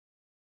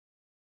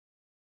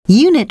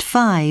Unit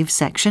 5,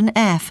 Section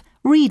F,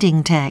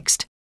 Reading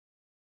Text.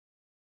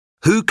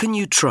 Who can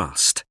you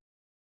trust?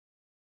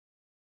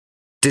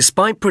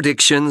 Despite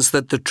predictions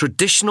that the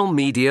traditional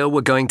media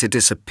were going to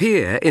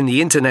disappear in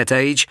the internet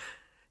age,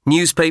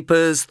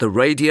 newspapers, the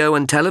radio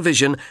and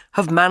television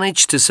have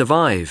managed to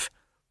survive.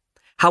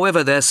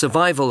 However, their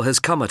survival has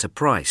come at a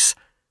price.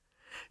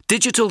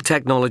 Digital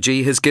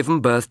technology has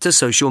given birth to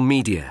social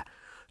media,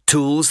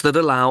 tools that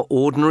allow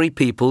ordinary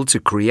people to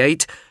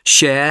create,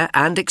 share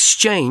and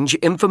exchange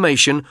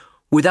information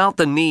without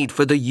the need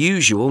for the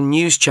usual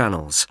news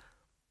channels.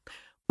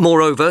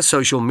 Moreover,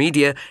 social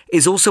media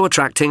is also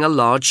attracting a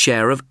large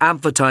share of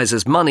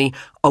advertisers' money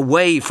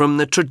away from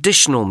the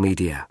traditional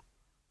media.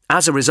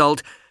 As a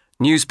result,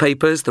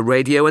 newspapers, the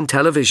radio and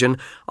television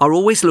are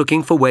always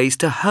looking for ways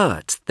to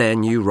hurt their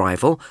new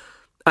rival,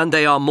 and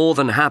they are more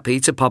than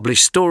happy to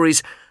publish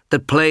stories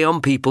that play on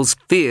people's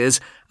fears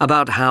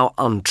about how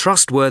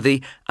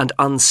untrustworthy and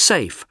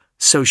unsafe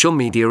social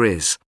media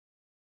is.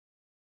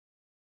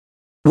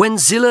 When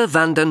Zilla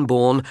van den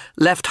Born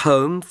left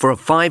home for a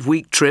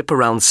 5-week trip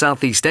around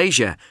Southeast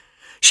Asia,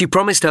 she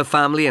promised her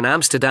family in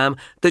Amsterdam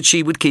that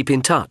she would keep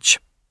in touch.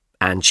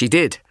 And she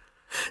did.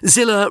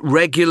 Zilla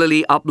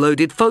regularly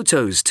uploaded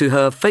photos to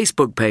her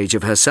Facebook page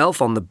of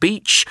herself on the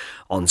beach,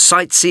 on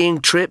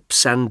sightseeing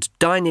trips and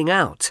dining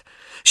out.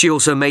 She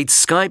also made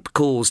Skype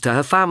calls to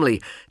her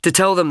family to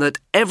tell them that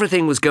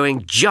everything was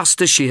going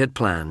just as she had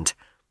planned.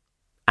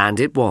 And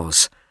it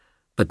was,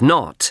 but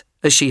not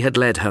as she had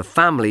led her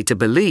family to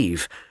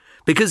believe,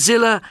 because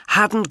Zilla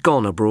hadn't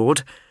gone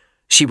abroad.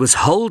 She was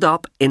holed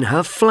up in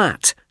her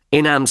flat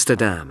in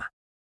Amsterdam.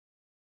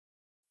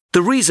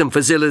 The reason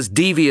for Zilla's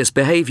devious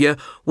behaviour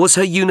was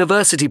her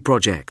university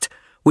project,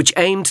 which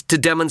aimed to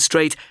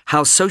demonstrate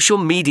how social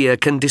media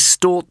can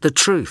distort the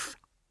truth.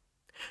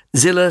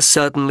 Zilla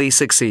certainly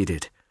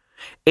succeeded.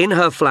 In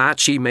her flat,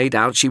 she made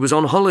out she was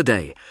on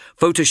holiday,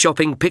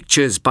 photoshopping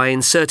pictures by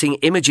inserting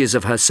images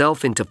of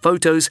herself into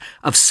photos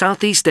of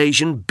Southeast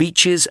Asian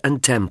beaches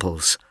and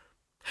temples.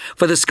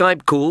 For the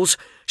Skype calls,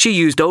 she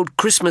used old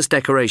Christmas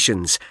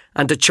decorations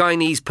and a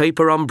Chinese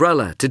paper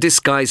umbrella to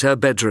disguise her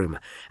bedroom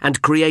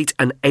and create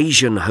an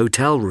Asian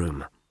hotel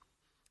room.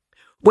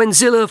 When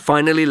Zilla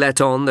finally let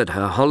on that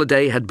her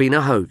holiday had been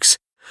a hoax,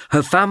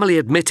 her family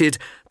admitted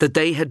that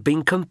they had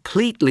been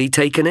completely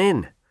taken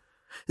in.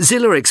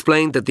 Zilla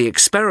explained that the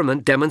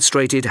experiment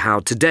demonstrated how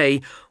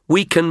today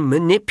we can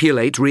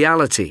manipulate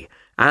reality,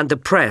 and the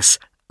press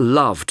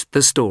loved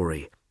the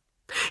story.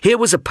 Here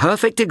was a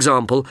perfect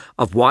example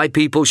of why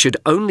people should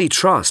only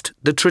trust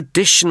the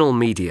traditional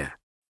media.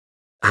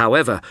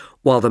 However,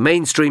 while the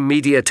mainstream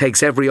media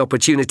takes every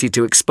opportunity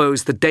to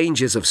expose the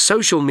dangers of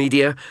social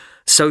media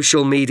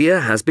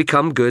has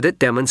become good at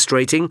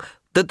demonstrating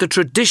that the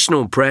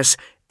traditional press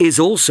is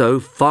also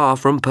far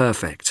from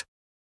perfect.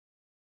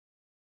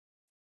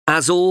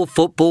 As all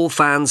football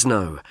fans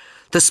know,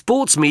 the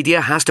sports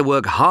media has to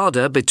work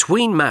harder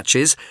between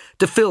matches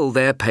to fill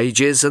their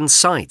pages and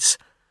sites.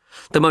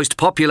 The most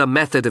popular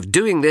method of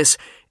doing this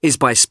is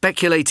by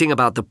speculating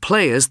about the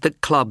players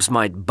that clubs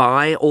might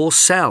buy or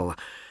sell,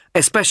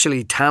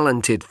 especially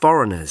talented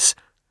foreigners.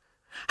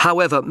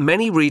 However,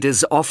 many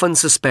readers often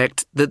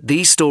suspect that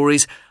these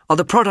stories are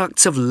the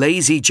products of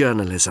lazy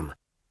journalism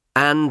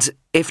and,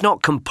 if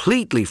not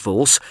completely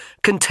false,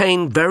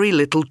 contain very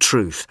little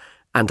truth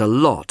and a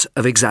lot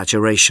of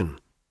exaggeration.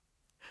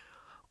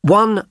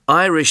 One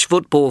Irish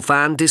football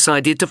fan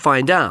decided to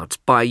find out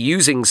by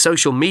using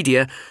social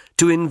media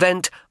to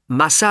invent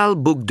Marcel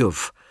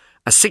Bugdov,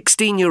 a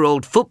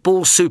 16-year-old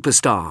football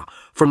superstar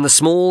from the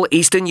small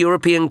Eastern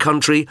European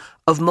country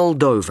of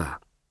Moldova.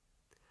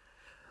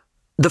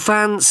 The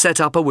fan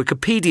set up a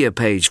Wikipedia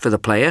page for the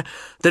player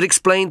that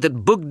explained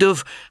that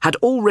Bugdov had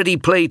already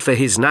played for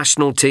his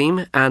national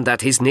team and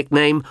that his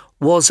nickname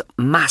was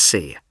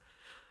Massey.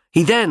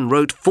 He then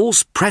wrote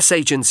false press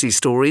agency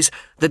stories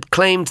that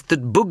claimed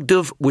that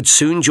Bugdov would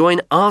soon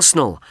join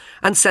Arsenal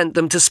and sent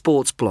them to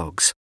sports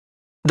blogs.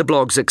 The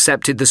blogs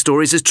accepted the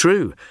stories as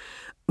true,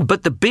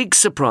 but the big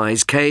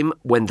surprise came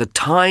when the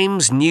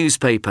Times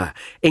newspaper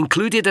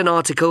included an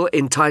article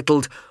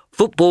entitled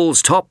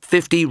 "Football's Top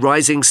 50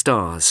 Rising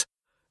Stars."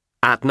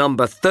 At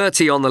number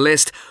 30 on the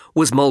list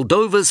was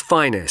Moldova's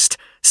finest,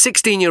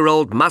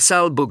 16-year-old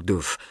Marcel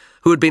Bugdov,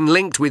 who had been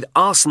linked with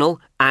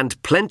Arsenal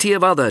and plenty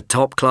of other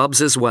top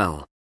clubs as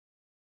well.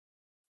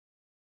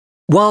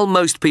 While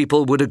most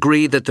people would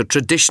agree that the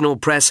traditional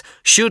press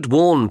should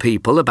warn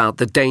people about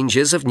the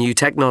dangers of new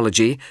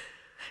technology,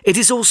 it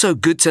is also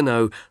good to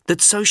know that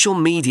social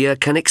media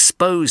can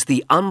expose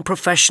the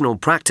unprofessional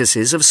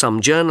practices of some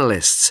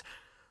journalists.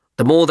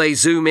 The more they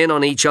zoom in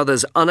on each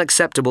other's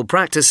unacceptable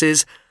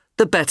practices,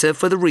 the better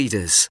for the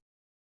readers.